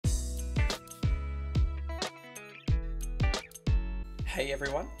Hey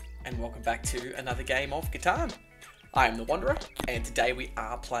everyone, and welcome back to another game of Catan. I am the Wanderer, and today we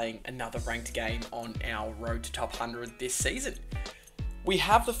are playing another ranked game on our road to top 100 this season. We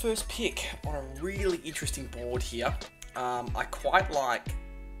have the first pick on a really interesting board here. I quite like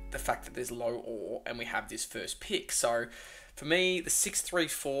the fact that there's low ore and we have this first pick. So for me, the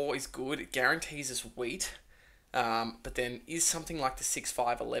 634 is good. It guarantees us wheat, but then is something like the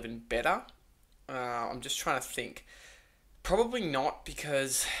 6511 better? I'm just trying to think. Probably not,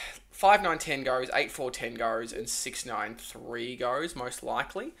 because 5910 goes, 8410 goes, and 693 goes, most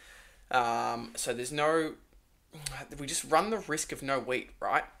likely. So there's no... We just run the risk of no wheat,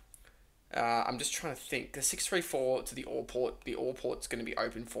 right? I'm just trying to think. The 634 to the ore port's going to be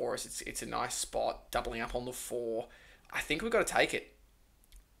open for us. It's a nice spot, doubling up on the 4. I think we've got to take it.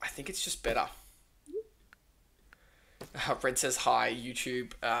 I think it's just better. Red says, hi,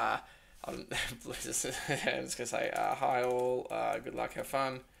 YouTube. I'm just going to say, hi all, good luck, have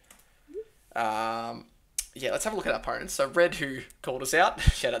fun. Yeah, let's have a look at our opponents. So Red, who called us out,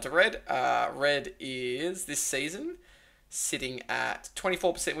 shout out to Red. Red is, this season, sitting at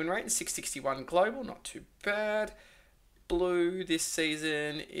 24% win rate and 661 global, not too bad. Blue this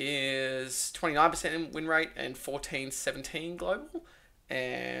season is 29% win rate and 1417 global.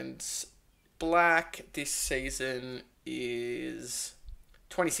 And Black this season is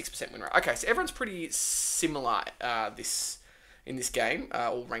 26% win rate. Okay, so everyone's pretty similar in this game,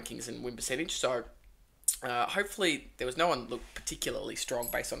 all rankings and win percentage. So hopefully there was no one look particularly strong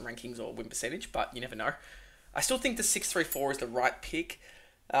based on rankings or win percentage, but you never know. I still think the 634 is the right pick.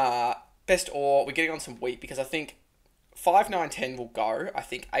 Best ore, we're getting on some wheat because I think 5910 will go, I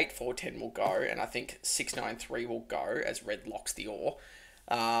think 8410 will go, and I think 693 will go as Red locks the ore.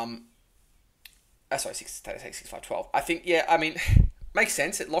 Sorry, 6512. I think, yeah, I mean... Makes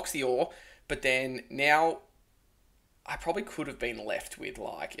sense, it locks the ore, but then now I probably could have been left with,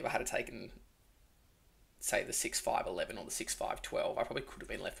 like, if I had taken, say, the 6511 or the 6512, I probably could have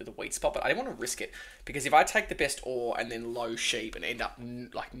been left with a wheat spot, but I didn't want to risk it, because if I take the best ore and then low sheep and end up,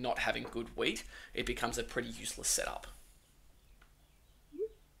 like, not having good wheat, it becomes a pretty useless setup.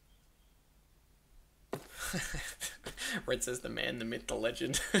 Red says the man, the myth, the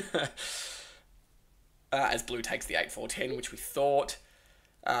legend. As Blue takes the 8410, which we thought.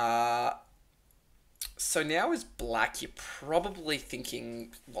 So now as Black, you're probably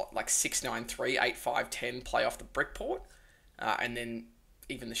thinking, what, like 693, 8510, play off the brick port, and then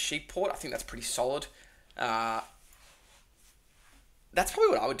even the sheep port. I think that's pretty solid. That's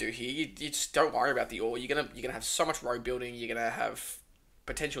probably what I would do here. You just don't worry about the ore. You're gonna have so much road building. You're gonna have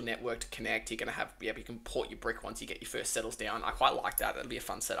potential network to connect. You're gonna have, yeah, you can port your brick once you get your first settles down. I quite like that. That'll be a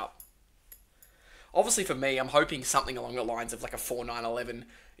fun setup. Obviously for me, I'm hoping something along the lines of like a 4911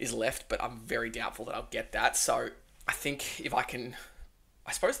 is left, but I'm very doubtful that I'll get that. So I think if I can...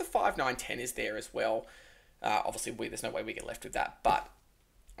 I suppose the 5910 is there as well. Obviously, there's no way we get left with that. But,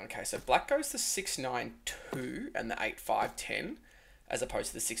 okay, so Black goes to 692 and the 8510 as opposed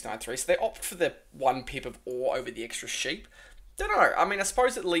to the 693. So they opt for the 1 pip of ore over the extra sheep. Don't know. I mean, I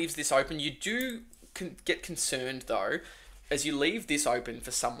suppose it leaves this open. You do get concerned, though, as you leave this open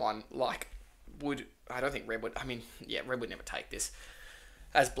for someone like... I don't think Red would... I mean, yeah, Red would never take this.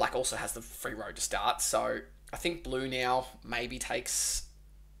 As Black also has the free road to start. So I think Blue now maybe takes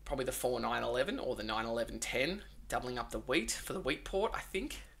probably the 4911 or the 91110, doubling up the wheat for the wheat port, I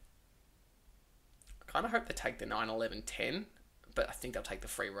think. I kind of hope they take the 91110, but I think they'll take the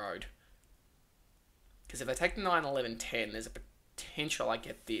free road. Because if they take the 91110, there's a potential I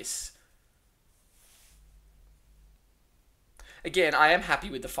get this. Again, I am happy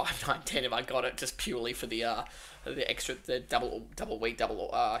with the 5910 if I got it, just purely for the extra, the double wheat,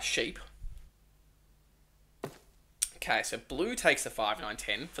 double sheep. Okay, so Blue takes the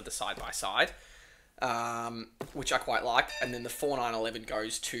 5910 for the side by side, which I quite like, and then the 4911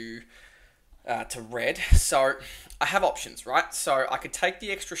 goes to Red. So I have options, right? So I could take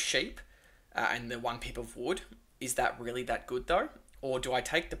the extra sheep and the 1 pip of wood. Is that really that good though? Or do I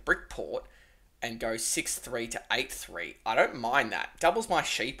take the brick port and go 6-3 to 8-3. I don't mind that. Doubles my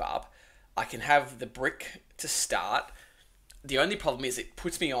sheep up. I can have the brick to start. The only problem is it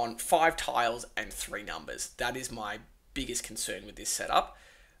puts me on 5 tiles and 3 numbers. That is my biggest concern with this setup.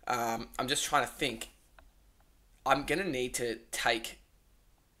 I'm just trying to think. I'm going to need to take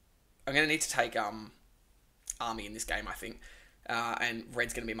Army in this game, I think. And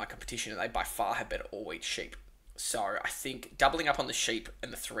Red's going to be my competition, and they by far have better all-wheat sheep. So I think doubling up on the sheep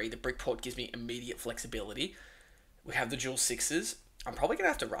and the 3, the brick port gives me immediate flexibility. We have the dual 6s. I'm probably going to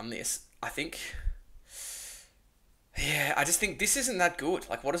have to run this. I think... Yeah, I just think this isn't that good.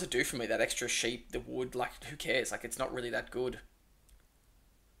 Like, what does it do for me? That extra sheep, the wood, like, who cares? Like, it's not really that good.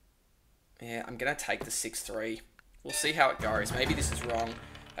 Yeah, I'm going to take the 6-3. We'll see how it goes. Maybe this is wrong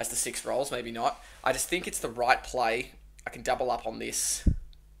as the 6 rolls, maybe not. I just think it's the right play. I can double up on this.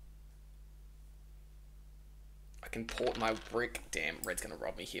 I can port my brick. Damn, red's going to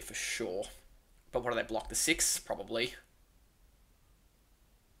rob me here for sure. But what do they block? The 6? Probably.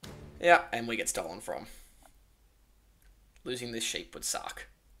 Yeah, and we get stolen from. Losing this sheep would suck.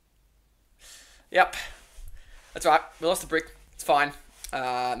 Yep. That's right. We lost the brick. It's fine.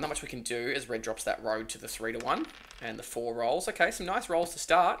 Not much we can do as red drops that road to the 3-1. And the 4 rolls. Okay, some nice rolls to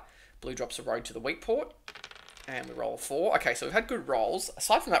start. Blue drops a road to the wheat port. And we roll a 4. Okay, so we've had good rolls.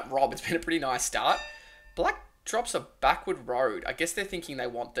 Aside from that rob, it's been a pretty nice start. Black drops a backward road. I guess they're thinking they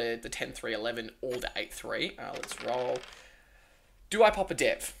want the 10-3-11 or the 8-3. Let's roll. Do I pop a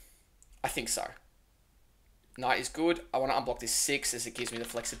dev? I think so. Knight is good. I want to unblock this 6 as it gives me the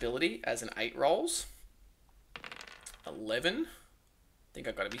flexibility as an 8 rolls. 11. I think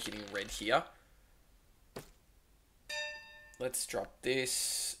I've got to be hitting red here. Let's drop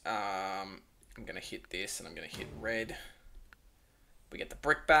this. I'm going to hit this and I'm going to hit red. We get the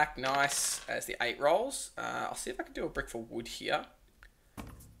brick back. Nice. As the 8 rolls. I'll see if I can do a brick for wood here.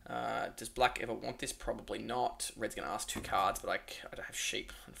 Does black ever want this? Probably not. Red's going to ask 2 cards, but I don't have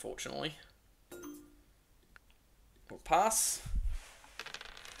sheep, unfortunately. We'll pass.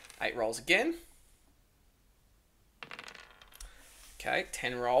 8 rolls again. Okay,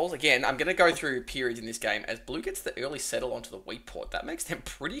 10 rolls. Again, I'm going to go through periods in this game. As blue gets the early settle onto the wheat port, that makes them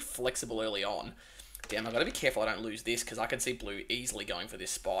pretty flexible early on. Damn, I've got to be careful I don't lose this, because I can see blue easily going for this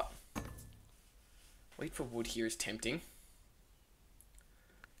spot. Wheat for wood here is tempting.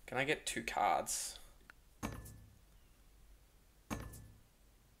 Can I get 2 cards?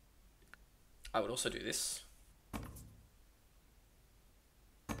 I would also do this.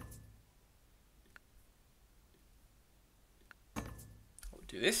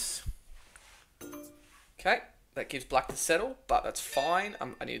 Do this. Okay, that gives black the settle, but that's fine.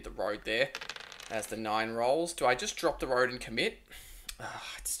 I needed the road there as the 9 rolls. Do I just drop the road and commit?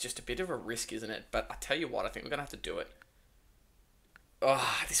 It's just a bit of a risk, isn't it? But I tell you what, I think we're gonna have to do it.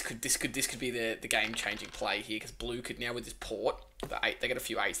 This could be the game-changing play here, because blue could now with this port, the 8, they get a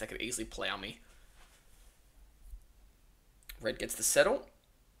few 8s, they could easily plow me. Red gets the settle.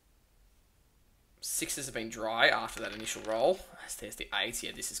 6s have been dry after that initial roll. There's the 8s.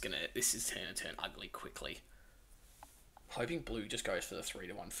 Yeah, this is gonna turn ugly quickly. Hoping blue just goes for the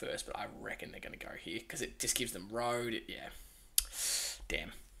 3-1 first, but I reckon they're gonna go here because it just gives them road. Yeah,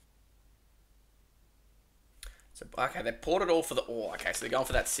 damn. So okay, they poured it all for the ore. Okay, so they're going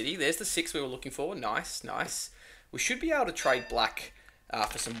for that city. There's the 6 we were looking for. Nice, nice. We should be able to trade black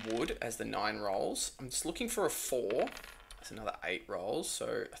for some wood as the 9 rolls. I'm just looking for a 4. That's another 8 rolls,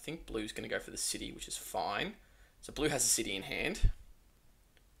 so I think blue's going to go for the city, which is fine. So blue has a city in hand.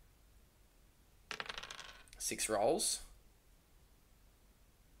 6 rolls.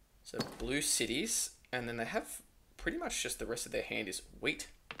 So blue cities, and then they have pretty much just the rest of their hand is wheat.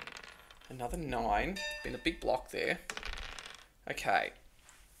 Another 9. Been a big block there. Okay.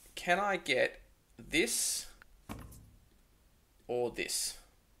 Can I get this or this?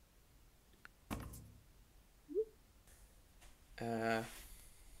 I'll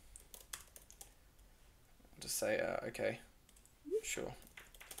just say, okay, sure,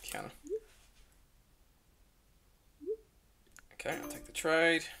 counter. Okay, I'll take the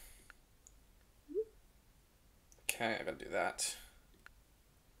trade. Okay, I gotta do that.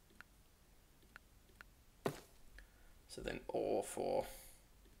 So then or for,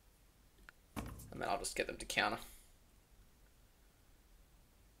 and then I'll just get them to counter.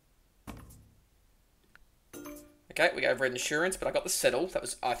 Okay, we gave red insurance, but I got the settle. That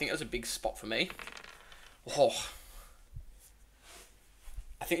was, I think that was a big spot for me. Oh.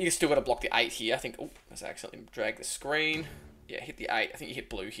 I think you still got to block the 8 here. I think, oh, let's accidentally drag the screen. Yeah, hit the 8. I think you hit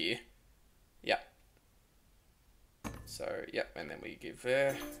blue here. Yep. So, yep, and then we give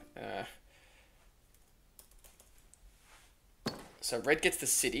so red gets the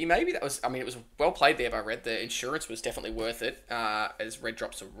city. Maybe that was, I mean, it was well played there by red. The insurance was definitely worth it as red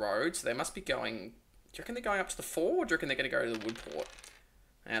drops a road. So they must be going... Do you reckon they're going up to the 4, or do you reckon they're going to go to the wood port?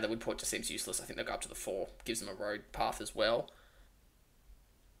 The wood port just seems useless. I think they'll go up to the 4. Gives them a road path as well.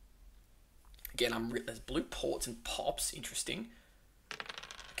 Again, there's blue ports and pops. Interesting.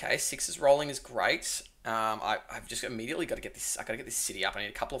 Okay, 6s rolling is great. I've just immediately got to get this. I got to get this city up. I need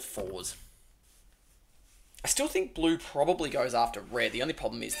a couple of 4s. I still think blue probably goes after red. The only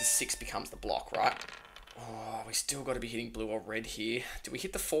problem is the 6 becomes the block, right? Oh, we still got to be hitting blue or red here. Do we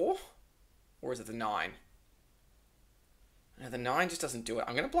hit the 4? Or is it the 9? No, the 9 just doesn't do it.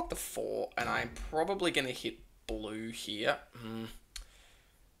 I'm going to block the 4, and I'm probably going to hit blue here.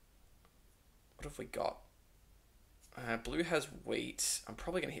 What have we got? Blue has wheat. I'm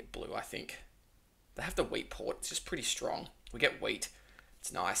probably going to hit blue, I think. They have the wheat port. It's just pretty strong. We get wheat.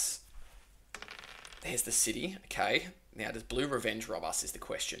 It's nice. There's the city. Okay. Now, does blue revenge rob us is the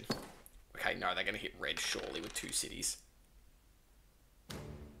question. Okay, no, they're going to hit red surely with 2 cities.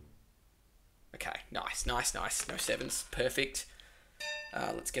 Okay, nice, nice, nice. No 7s. Perfect.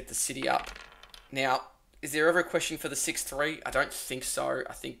 Let's get the city up. Now, is there ever a question for the 6-3? I don't think so.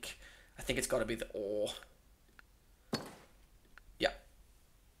 I think it's got to be the ore. Yeah.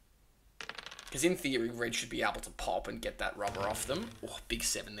 Because in theory, red should be able to pop and get that rubber off them. Oh, big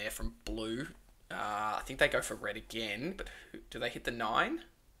 7 there from blue. I think they go for red again, but do they hit the 9?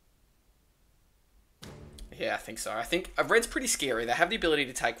 Yeah, I think so. I think red's pretty scary. They have the ability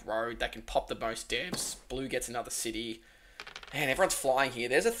to take road. They can pop the most devs. Blue gets another city. Man, everyone's flying here.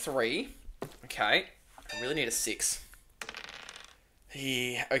 There's a 3. Okay. I really need a 6.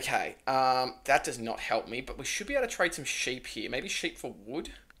 Yeah, okay. That does not help me, but we should be able to trade some sheep here. Maybe sheep for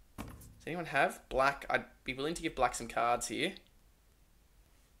wood. Does anyone have black? I'd be willing to give black some cards here.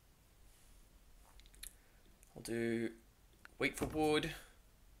 I'll do wheat for wood.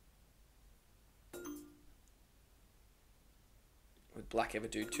 Would black ever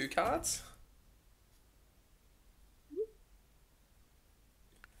do 2 cards?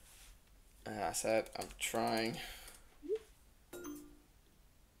 So I'm trying.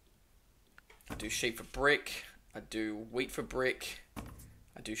 I do sheep for brick. I do wheat for brick.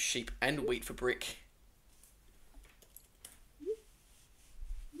 I do sheep and wheat for brick.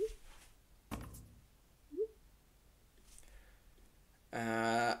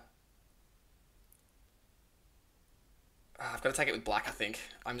 I've got to take it with black, I think.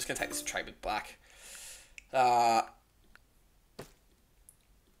 I'm just going to take this trade with black.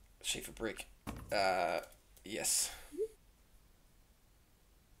 Sheep for brick. Yes.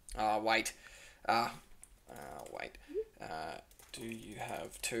 Wait. Wait. Do you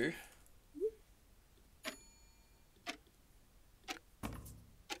have 2?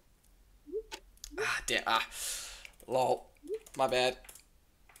 Damn. Lol. My bad.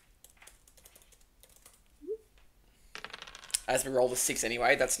 As we roll the 6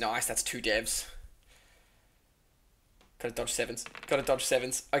 anyway, that's nice. That's 2 devs. Gotta dodge 7s. Gotta dodge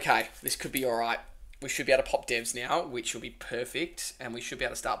 7s. Okay, this could be alright. We should be able to pop devs now, which will be perfect. And we should be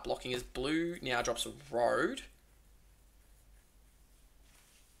able to start blocking as blue now drops a road.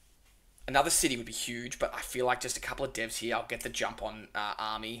 Another city would be huge, but I feel like just a couple of devs here. I'll get the jump on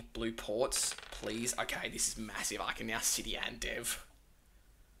army. Blue ports, please. Okay, this is massive. I can now city and dev.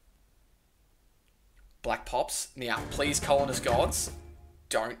 Black pops. Now, please, colonist gods,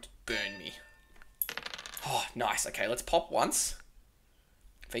 don't burn me. Oh, nice. Okay, let's pop once.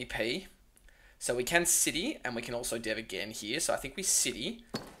 VP. So we can city, and we can also dev again here. So I think we city,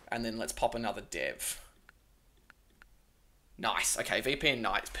 and then let's pop another dev. Nice. Okay, VP and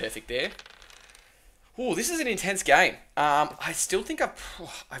knight is perfect there. Oh, this is an intense game. I still think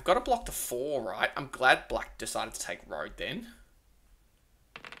I've got to block the 4, right? I'm glad black decided to take road then.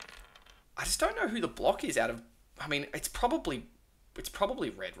 I just don't know who the block is out of... I mean, it's probably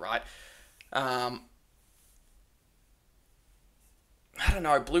red, right? I don't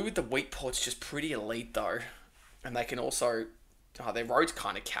know. Blue with the wheat port's just pretty elite, though. And they can also... Oh, their road's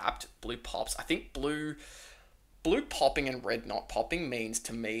kind of capped. Blue pops. I think blue popping and red not popping means,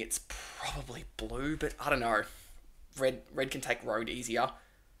 to me, it's probably blue. But I don't know. Red can take road easier.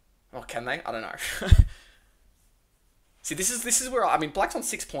 Oh, can they? I don't know. See, this is where I mean, black's on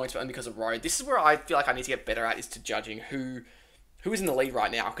 6 points, but only because of road. This is where I feel like I need to get better at, is to judging who is in the lead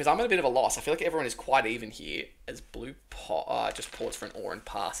right now, because I'm at a bit of a loss. I feel like everyone is quite even here, as blue just ports for an ore and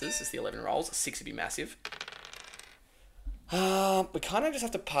passes as the 11 rolls. A 6 would be massive. We kind of just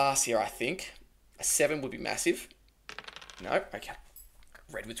have to pass here, I think. A 7 would be massive. No, okay.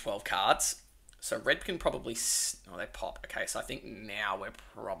 Red with 12 cards. So red can probably... Oh, they pop. Okay, so I think now we're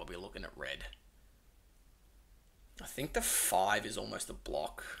probably looking at red. I think the 5 is almost a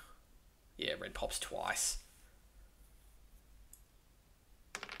block. Yeah, red pops twice.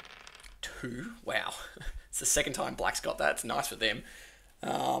 2. Wow. It's the second time black's got that. It's nice for them.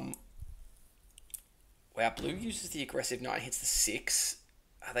 Wow, blue uses the aggressive 9, hits the 6.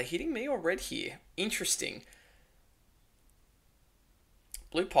 Are they hitting me or red here? Interesting.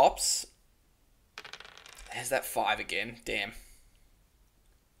 Blue pops. There's that 5 again. Damn.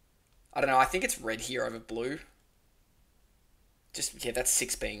 I don't know. I think it's red here over blue. Just, yeah, that's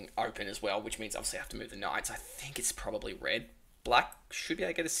 6 being open as well, which means obviously I have to move the knights. I think it's probably red. Black should be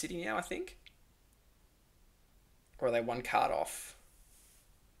able to get a city now, I think. Or are they 1 card off?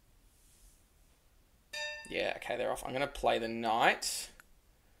 Yeah, okay, they're off. I'm going to play the knight.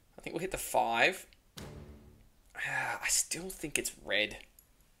 I think we'll hit the 5. I still think it's red.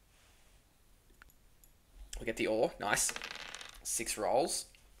 We get the ore. Nice. 6 rolls.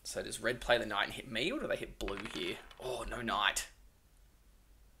 So does red play the knight and hit me, or do they hit blue here? Oh, no knight.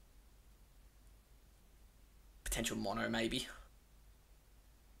 Potential mono, maybe.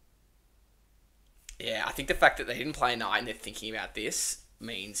 Yeah, I think the fact that they didn't play a knight and they're thinking about this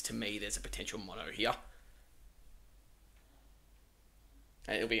means, to me, there's a potential mono here.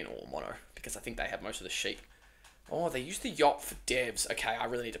 And it'll be an all mono, because I think they have most of the sheep. Oh, they use the yacht for devs. Okay, I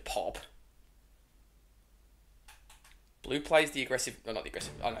really need to pop. Blue plays the aggressive... Oh, not the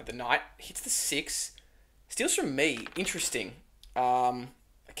aggressive. Oh, no, the knight. Hits the 6. Steals from me. Interesting.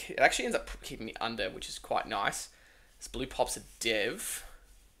 It actually ends up keeping me under, which is quite nice. This blue pops a dev.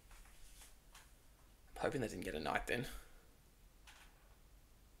 I'm hoping they didn't get a knight then.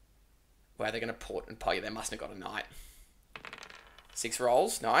 Where are they going to port and play? They mustn't have got a knight. 6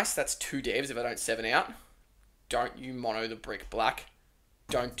 rolls. Nice. That's 2 devs if I don't 7 out. Don't you mono the brick, black.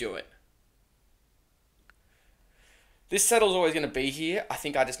 Don't do it. This settle's always going to be here. I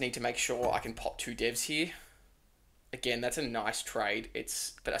think I just need to make sure I can pop 2 devs here. Again, that's a nice trade.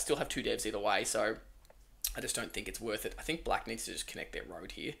 But I still have 2 devs either way, so I just don't think it's worth it. I think black needs to just connect their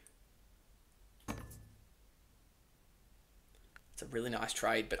road here. It's a really nice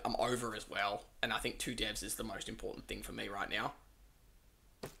trade, but I'm over as well. And I think 2 devs is the most important thing for me right now.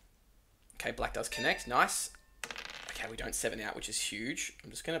 Okay, black does connect. Nice. Okay, we don't 7 out, which is huge. I'm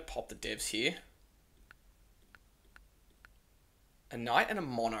just going to pop the devs here. A knight and a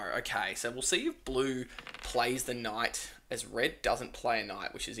mono. Okay, so we'll see if blue plays the knight as red doesn't play a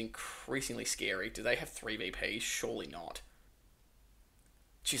knight, which is increasingly scary. Do they have 3 VPs? Surely not.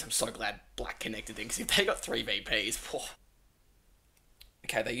 Jeez, I'm so glad black connected then, because if they got 3 VPs... Whoa.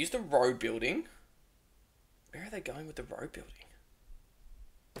 Okay, they use the road building. Where are they going with the road building?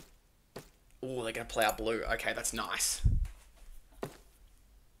 Oh, they're going to play our blue. Okay, that's nice.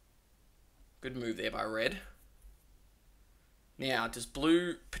 Good move there by red. Now, does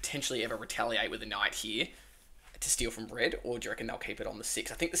blue potentially ever retaliate with a knight here to steal from red, or do you reckon they'll keep it on the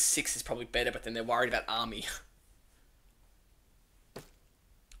 6? I think the 6 is probably better, but then they're worried about army.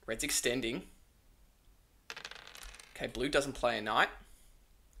 Red's extending. Okay, blue doesn't play a knight.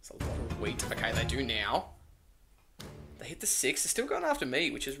 It's a lot of wheat. Okay, they do now. They hit the 6. They're still going after me,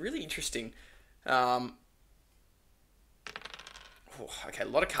 which is really interesting. Okay, a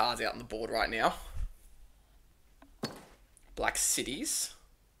lot of cards out on the board right now. Black cities.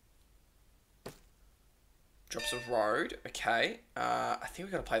 Drops of road. Okay. I think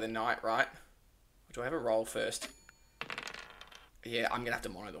we've got to play the knight, right? Or do I have a roll first? Yeah, I'm going to have to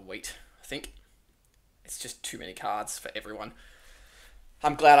mono the wheat, I think. It's just too many cards for everyone.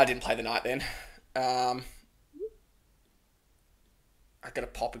 I'm glad I didn't play the knight then. I've got to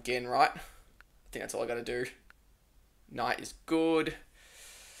pop again, right? I think that's all I got to do. Knight is good.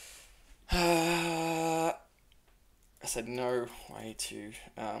 I said no way to...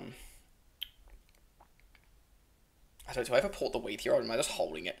 I don't know, do I ever port the wheat here, or am I just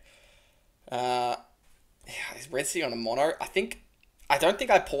holding it? Yeah, is red sitting on a mono? I don't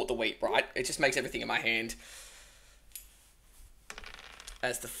think I port the wheat, right? It just makes everything in my hand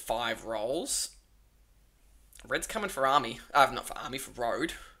as the 5 rolls. Red's coming for army. Not for army, for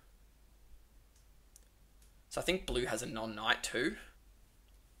road. So I think blue has a non-knight too.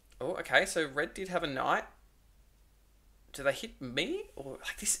 Oh, okay, so red did have a knight. Do they hit me? Or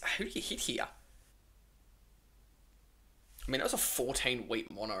like this? Who do you hit here? I mean, that was a 14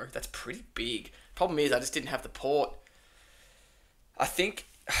 wheat mono. That's pretty big. Problem is, I just didn't have the port. I think...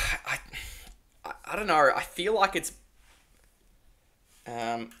 I don't know. I feel like it's...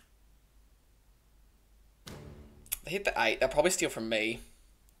 They hit the 8. They'll probably steal from me.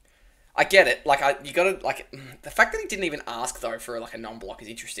 I get it. Like, you gotta... Like, the fact that he didn't even ask, though, for, like, a non-block is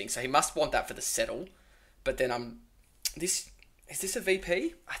interesting. So he must want that for the settle. But then, Is this a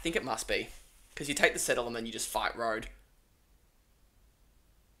VP? I think it must be. Because you take the settle and then you just fight road.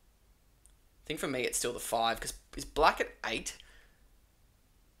 I think for me it's still the 5. Because is black at 8?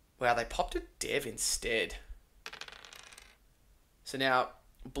 Wow, they popped a dev instead. So now,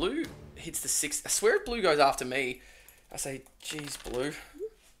 blue hits the 6. I swear if blue goes after me, I say, geez, blue.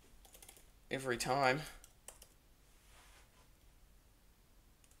 Every time.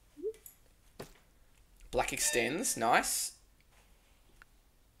 Black extends. Nice.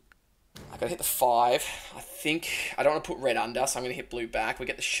 I gotta hit the 5. I think... I don't want to put red under, so I'm gonna hit blue back. We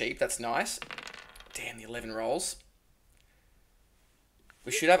get the sheep. That's nice. Damn, the 11 rolls.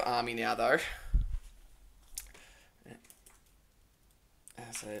 We should have army now, though.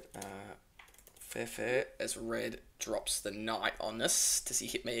 As it... Fair, fair. As red drops the knight on this. Does he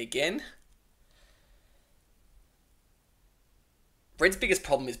hit me again? Red's biggest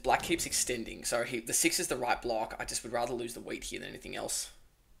problem is black keeps extending. So the 6 is the right block. I just would rather lose the wheat here than anything else.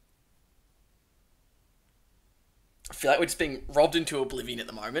 I feel like we're just being robbed into oblivion at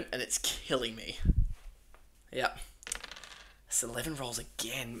the moment, and it's killing me. Yep. It's 11 rolls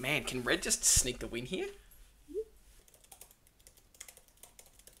again. Man, can red just sneak the win here?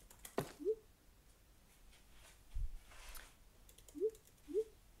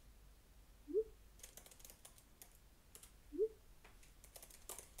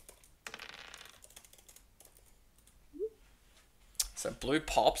 So blue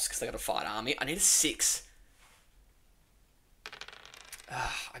pops because they got a fight army. I need a 6.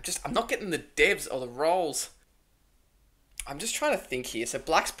 I'm not getting the devs or the rolls. I'm just trying to think here. So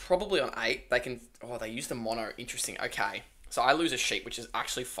black's probably on 8. They can... Oh, they use the mono. Interesting. Okay. So I lose a sheep, which is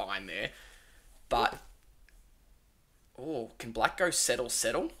actually fine there. But... Oh, can black go settle,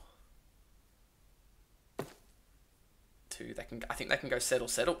 settle? 2. They can. I think they can go settle,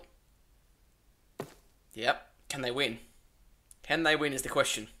 settle. Yep. Can they win? Can they win is the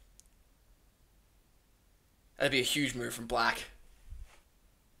question. That'd be a huge move from black.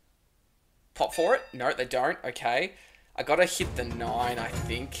 Pop for it? No, they don't. Okay. I gotta hit the 9, I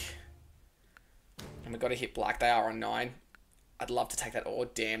think. And we gotta hit black. They are on 9. I'd love to take that. Oh,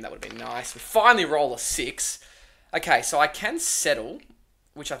 damn, that would have been nice. We finally roll a 6. Okay, so I can settle,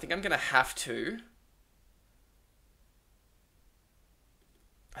 which I think I'm gonna have to.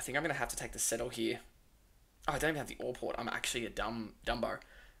 I think I'm gonna have to take the settle here. Oh, I don't even have the ore port. I'm actually a dumbo.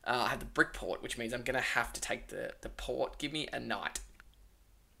 I have the brick port, which means I'm going to have to take the port. Give me a knight.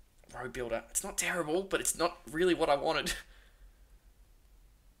 Road builder. It's not terrible, but it's not really what I wanted.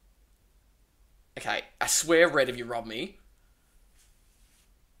 Okay, I swear, red, if you rob me.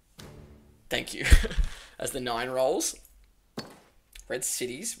 Thank you. As the 9 rolls. Red's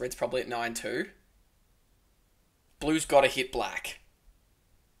cities. Red's probably at 9 too. Blue's got to hit black.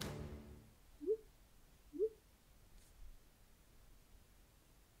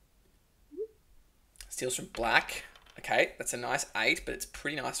 Steals from black. Okay, that's a nice 8, but it's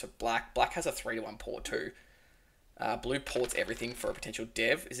pretty nice for black. Black has a 3-1 port too. Blue ports everything for a potential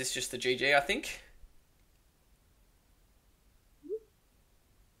dev. Is this just the GG, I think?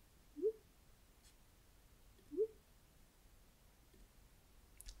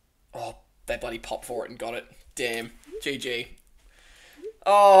 Oh, they bloody popped for it and got it. Damn. GG.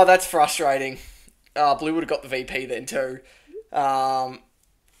 Oh, that's frustrating. Blue would have got the VP then too.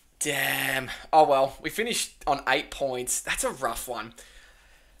 Damn. Oh, well. We finished on 8 points. That's a rough one.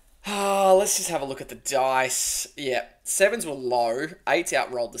 Let's just have a look at the dice. Yeah. 7s were low. 8s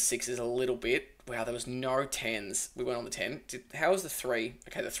outrolled the 6s a little bit. Wow, there was no 10s. We went on the 10. How was the 3?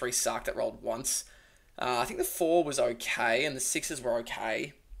 Okay, the 3 sucked. That rolled once. I think the 4 was okay, and the 6s were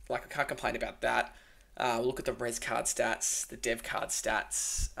okay. Like, I can't complain about that. We'll look at the res card stats, the dev card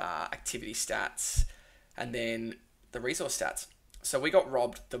stats, activity stats, and then the resource stats. So we got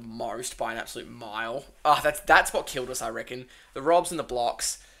robbed the most by an absolute mile. That's what killed us, I reckon. The robs and the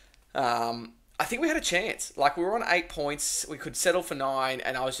blocks. I think we had a chance. Like, we were on 8 points. We could settle for 9,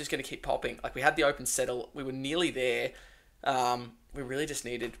 and I was just going to keep popping. Like, we had the open settle. We were nearly there. We really just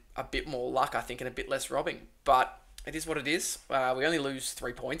needed a bit more luck, I think, and a bit less robbing. But it is what it is. We only lose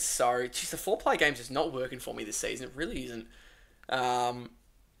 3 points. So, geez, the 4-player games is not working for me this season. It really isn't.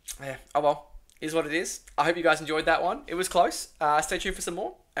 Yeah. Oh, well. Is what it is. I hope you guys enjoyed that one. It was close. Stay tuned for some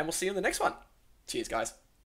more, and we'll see you in the next one. Cheers, guys.